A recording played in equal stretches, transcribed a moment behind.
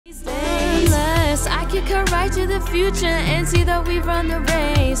could cut right to the future and see that we run the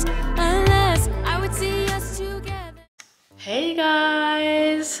race. Unless I would see us together. Hey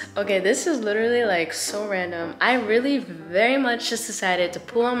guys! Okay, this is literally like so random. I really very much just decided to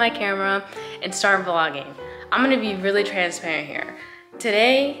pull on my camera and start vlogging. I'm gonna be really transparent here.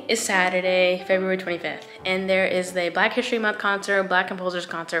 Today is Saturday, February 25th, and there is the Black History Month concert, Black Composers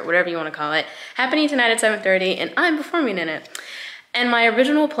concert, whatever you want to call it, happening tonight at 7:30, and I'm performing in it. And my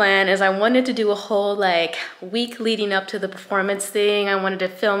original plan is I wanted to do a whole like week leading up to the performance thing. I wanted to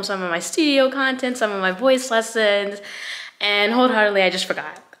film some of my studio content, some of my voice lessons, and wholeheartedly I just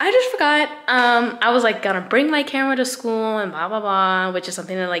forgot. I was like gonna bring my camera to school and blah, blah, blah, which is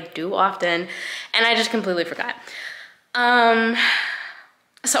something I like do often, and I just completely forgot.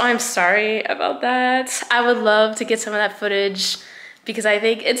 So I'm sorry about that. I would love to get some of that footage because I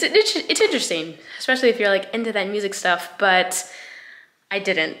think it's interesting, especially if you're like into that music stuff, but I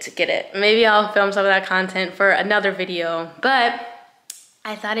didn't get it. Maybe I'll film some of that content for another video, but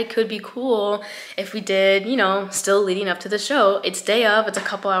I thought it could be cool if we did, you know, still leading up to the show. It's day of, it's a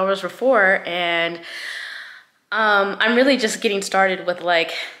couple hours before, and I'm really just getting started with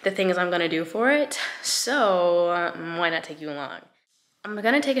like the things I'm gonna do for it. So why not take you along? I'm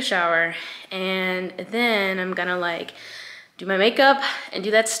gonna take a shower and then I'm gonna like do my makeup and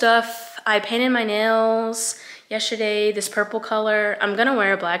do that stuff. I painted my nails yesterday, this purple color. I'm gonna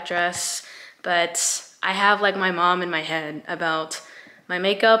wear a black dress, but I have like my mom in my head about my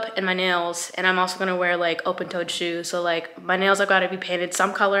makeup and my nails, and I'm also gonna wear like open-toed shoes. So like my nails have gotta be painted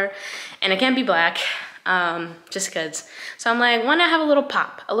some color and it can't be black, just cause. So I'm like, why not have a little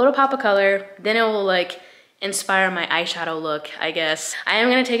pop of color, then it will like inspire my eyeshadow look, I guess. I am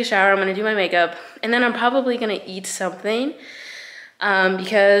gonna take a shower, I'm gonna do my makeup, and then I'm probably gonna eat something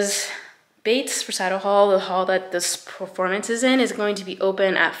because Bates Recital Hall, the hall that this performance is in, is going to be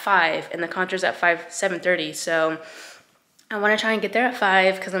open at 5 and the concert's at 7:30. So I wanna try and get there at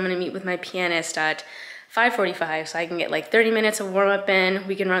 5 because I'm gonna meet with my pianist at 5:45 so I can get like 30 minutes of warm up in,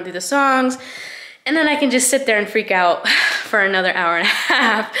 we can run through the songs, and then I can just sit there and freak out for another hour and a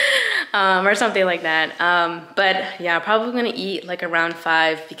half. Or something like that. But yeah, probably gonna eat like around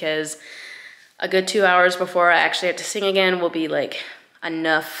 5 because a good 2 hours before I actually have to sing again will be like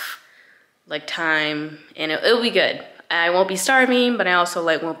enough like time, and it'll be good. I won't be starving, but I also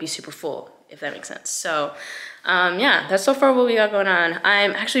like won't be super full, if that makes sense. So yeah, that's so far what we got going on.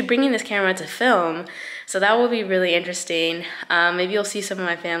 I'm actually bringing this camera to film, so that will be really interesting. Maybe you'll see some of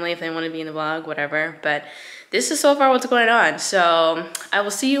my family if they want to be in the vlog, whatever, but this is so far what's going on. So I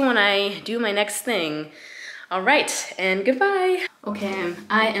will see you when I do my next thing. All right, and goodbye. Okay,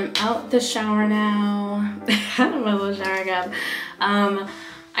 I am out the shower now. Out of my little shower cap.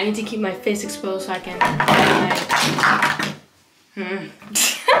 I need to keep my face exposed so I can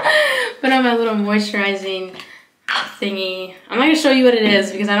put on my little moisturizing thingy. I'm not gonna show you what it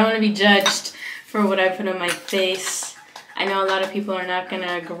is because I don't want to be judged for what I put on my face. I know a lot of people are not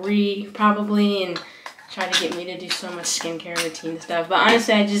gonna agree probably and try to get me to do so much skincare routine stuff, but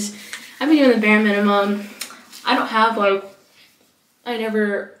honestly I've been doing the bare minimum. I don't have like,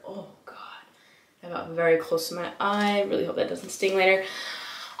 oh god, I got very close to my eye. I really hope that doesn't sting later.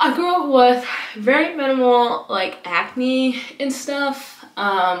 I grew up with very minimal like acne and stuff,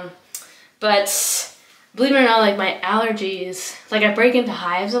 but believe it or not, like my allergies, like I break into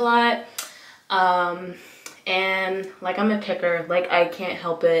hives a lot, and like I'm a picker, like I can't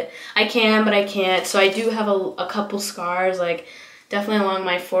help it. I can, but I can't. So I do have a couple scars, like definitely along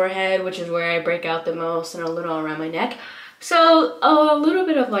my forehead, which is where I break out the most, and a little around my neck. So a little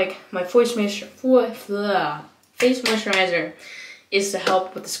bit of like my face moisturizer is to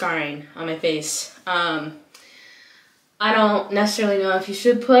help with the scarring on my face. I don't necessarily know if you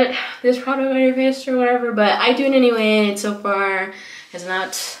should put this product on your face or whatever, but I do it anyway, and it so far has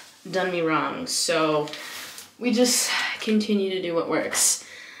not done me wrong. So we just continue to do what works.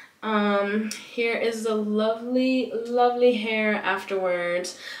 Here is the lovely, lovely hair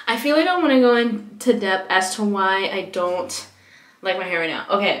afterwards. I feel like I want to go into depth as to why I don't like my hair right now.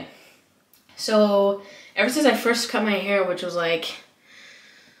 Okay, so ever since I first cut my hair, which was like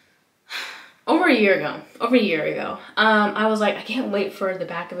over a year ago, I was like, I can't wait for the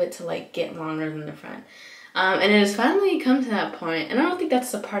back of it to like get longer than the front. And it has finally come to that point, and I don't think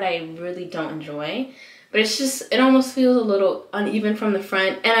that's the part I really don't enjoy. But it's just, it almost feels a little uneven from the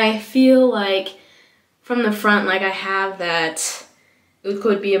front. And I feel like from the front, like I have that, it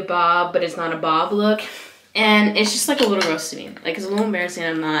could be a bob, but it's not a bob look. And it's just like a little gross to me. Like it's a little embarrassing.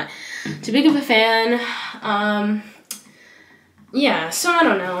 I'm not too big of a fan. Yeah, so I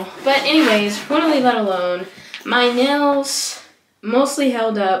don't know. But anyways, we're gonna leave that alone. My nails mostly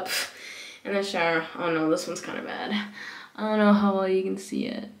held up in the shower. Oh no, this one's kind of bad. I don't know how well you can see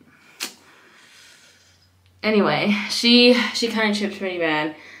it. Anyway, she kind of chipped pretty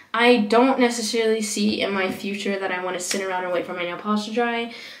bad. I don't necessarily see in my future that I want to sit around and wait for my nail polish to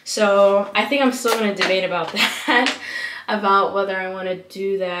dry. So I think I'm still going to debate about that, about whether I want to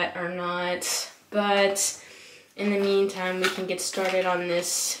do that or not. But in the meantime, we can get started on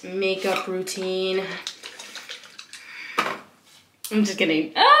this makeup routine. I'm just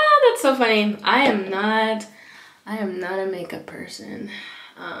kidding. Ah, that's so funny. I am not a makeup person.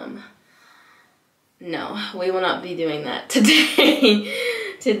 No, we will not be doing that today.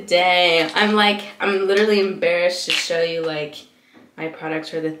 Today, I'm literally embarrassed to show you like my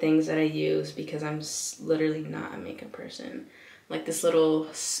products or the things that I use because I'm literally not a makeup person. Like this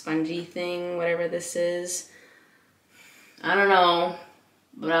little spongy thing, whatever this is. I don't know,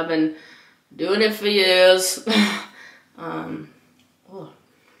 but I've been doing it for years. Oh,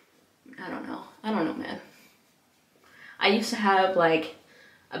 I don't know, man. I used to have like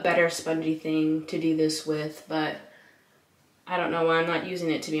a better spongy thing to do this with, but I don't know why I'm not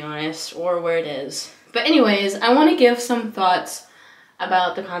using it, to be honest, or where it is. But anyways, I want to give some thoughts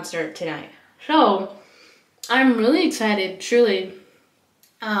about the concert tonight. So, I'm really excited, truly.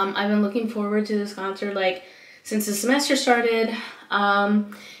 I've been looking forward to this concert, like, since the semester started.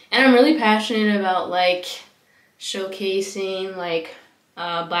 And I'm really passionate about, like, showcasing, like,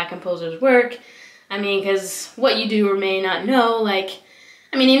 Black composers' work. I mean, because what you do or may not know, like,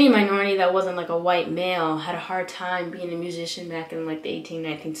 I mean, any minority that wasn't like a white male had a hard time being a musician back in like the 18th,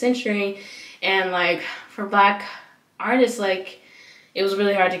 19th century. And like for Black artists, like it was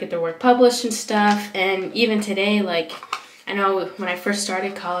really hard to get their work published and stuff. And even today, like I know when I first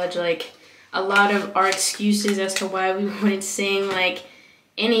started college, like a lot of our excuses as to why we wouldn't sing like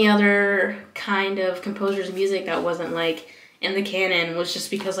any other kind of composer's music that wasn't like in the canon was just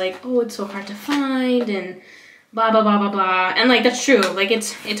because like, oh, it's so hard to find and blah, blah, blah, blah, blah. And, like, that's true. Like,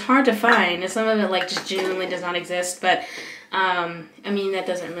 it's hard to find. And some of it, like, just genuinely does not exist. But, I mean, that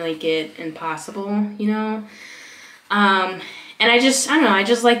doesn't really get impossible, you know? And I don't know. I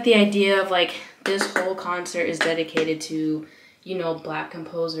just like the idea of, like, this whole concert is dedicated to, you know, Black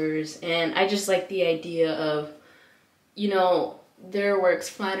composers. And I just like the idea of, you know, their works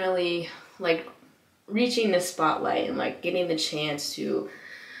finally, like, reaching the spotlight and, like, getting the chance to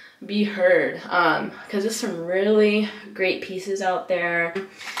be heard, because there's some really great pieces out there.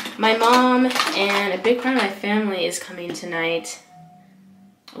 My mom and a big part of my family is coming tonight.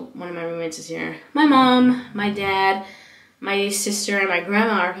 Oh, one of my roommates is here. My mom, my dad, my sister, and my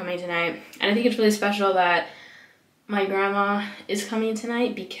grandma are coming tonight. And I think it's really special that my grandma is coming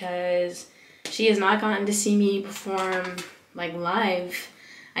tonight because she has not gotten to see me perform like live,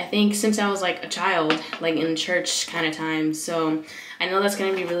 I think, since I was like a child, like in church kind of time. So I know that's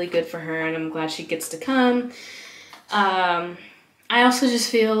going to be really good for her, and I'm glad she gets to come. I also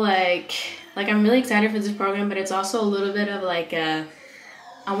just feel like I'm really excited for this program, but it's also a little bit of like I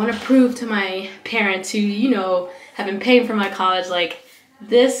want to prove to my parents who, you know, have been paying for my college, like,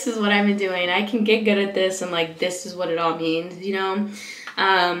 this is what I've been doing. I can get good at this, and like, this is what it all means, you know?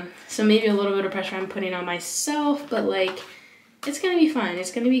 So maybe a little bit of pressure I'm putting on myself, but like, it's gonna be fun.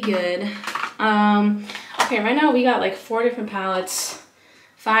 It's gonna be good. Okay, right now we got like 4 different palettes,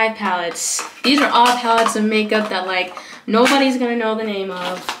 5 palettes. These are all palettes of makeup that like nobody's gonna know the name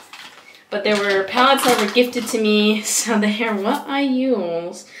of. But there were palettes that were gifted to me, so they're what I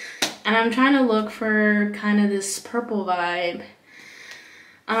use. And I'm trying to look for kind of this purple vibe.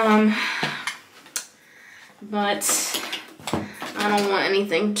 But I don't want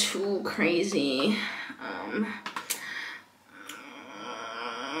anything too crazy.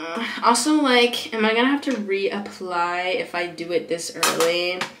 Also, like, am I gonna have to reapply if I do it this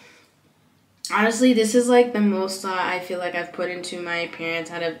early? Honestly, this is like the most thought I feel like I've put into my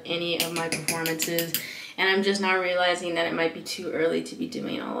appearance out of any of my performances, and I'm just now realizing that it might be too early to be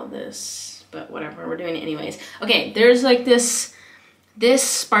doing all of this, but whatever, we're doing it anyways. Okay, there's like this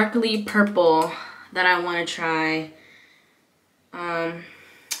sparkly purple that I want to try.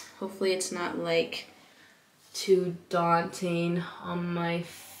 Hopefully it's not like too daunting on my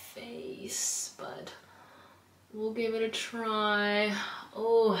face, but we'll give it a try.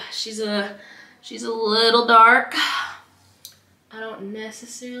 Oh, she's a little dark. I don't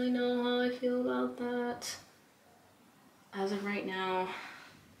necessarily know how I feel about that. As of right now,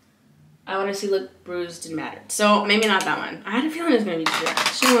 I honestly look bruised and battered. So maybe not that one. I had a feeling it was gonna be too dark.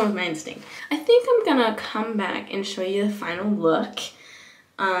 She went with my instinct. I think I'm gonna come back and show you the final look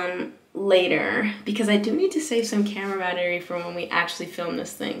later, because I do need to save some camera battery for when we actually film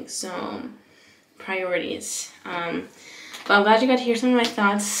this thing. So priorities. But I'm glad you got to hear some of my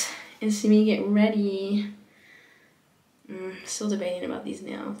thoughts and see me get ready. Still debating about these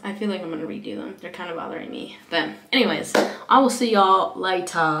nails. I feel like I'm gonna redo them. They're kind of bothering me. But anyways, I will see y'all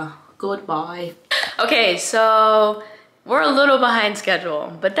later. Goodbye. Okay, so we're a little behind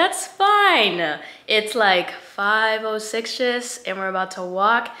schedule, but that's fine. It's like 5:06 just, and we're about to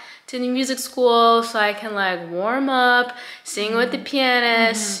walk to the music school so I can like warm up, sing with the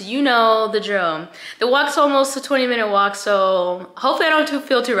pianist, you know the drill. The walk's almost a 20-minute walk, so hopefully I don't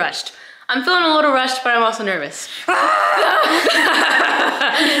feel too rushed. I'm feeling a little rushed, but I'm also nervous.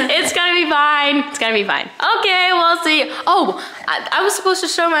 It's gonna be fine. It's gonna be fine. Okay, we'll see. Oh, I was supposed to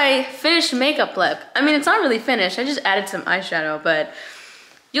show my finished makeup look. I mean, it's not really finished. I just added some eyeshadow, but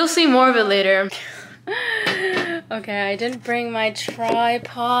you'll see more of it later. Okay, I didn't bring my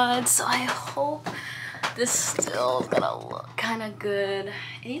tripod, so I hope this still is gonna look kind of good.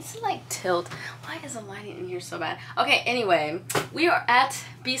 It needs to like tilt. Why is the lighting in here so bad? Okay, anyway, we are at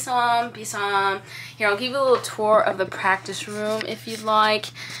Bisam. Here, I'll give you a little tour of the practice room if you'd like.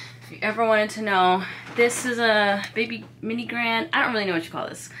 If you ever wanted to know, this is a baby mini grand. I don't really know what you call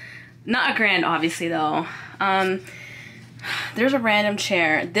this. Not a grand, obviously, though. There's a random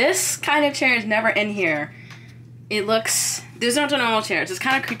chair. This kind of chair is never in here. It looks, there's not the normal chairs. It's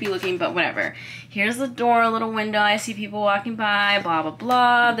kind of creepy looking, but whatever. Here's the door, a little window. I see people walking by, blah, blah,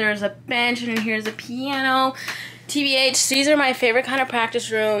 blah. There's a bench, and here's a piano. TBH, these are my favorite kind of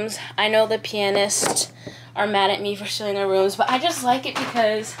practice rooms. I know the pianists are mad at me for stealing their rooms, but I just like it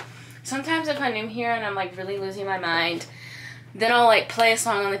because sometimes if I'm in here and I'm like really losing my mind, then I'll like play a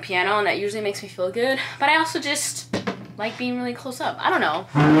song on the piano, and that usually makes me feel good. But I also just like being really close up. I don't know.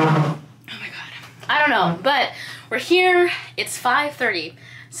 Oh my God. I don't know, but we're here. It's 5:30.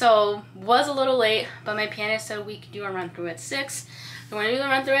 So, was a little late, but my pianist said we could do a run through at 6. So we're gonna do the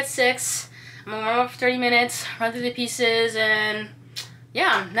run through at 6. I'm gonna warm up for 30 minutes, run through the pieces, and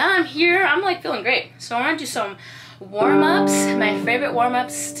yeah, now I'm here. I'm like feeling great. So I'm gonna do some warm-ups. My favorite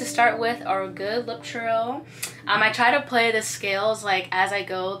warm-ups to start with are a good lip trill. I try to play the scales like as I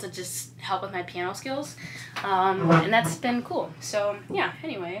go to just help with my piano skills. And that's been cool. So yeah,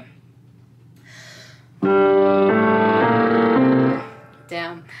 anyway.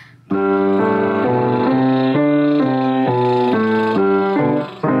 Damn.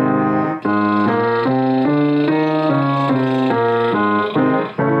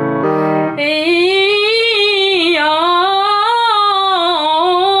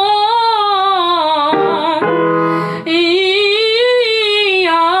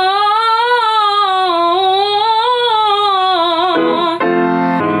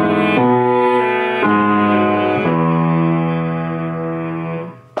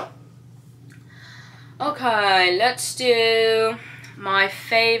 Okay, let's do my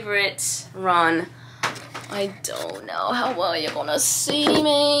favorite run. I don't know how well you're gonna see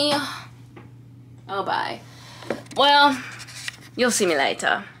me. Oh, bye. Well, you'll see me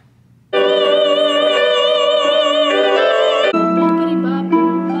later.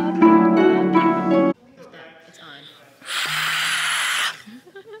 It's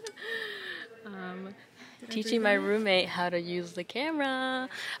on. Teaching my roommate how to use the camera.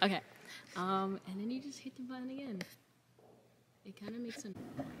 Okay. And then you just hit the button again. It kind of makes a...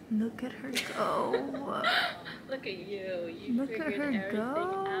 Look at her go. Look at you. You Look at figured her everything out.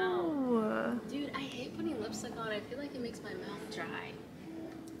 go. Dude, I hate putting lipstick on. I feel like it makes my mouth dry.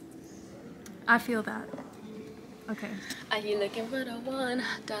 I feel that. Okay. Are you looking for the one?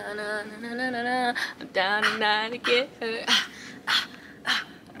 Da na na na na na na. I'm down tonight to get her.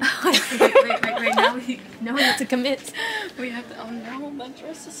 Wait. Now we have to commit. We have to. Oh no, my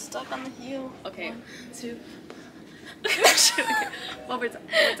dress is stuck on the heel. Okay. 1, 2. Okay. One more time.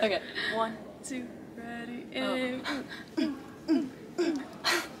 Okay. 1, 2. Ready. Oh. And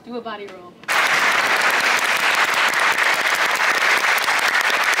Do a body roll.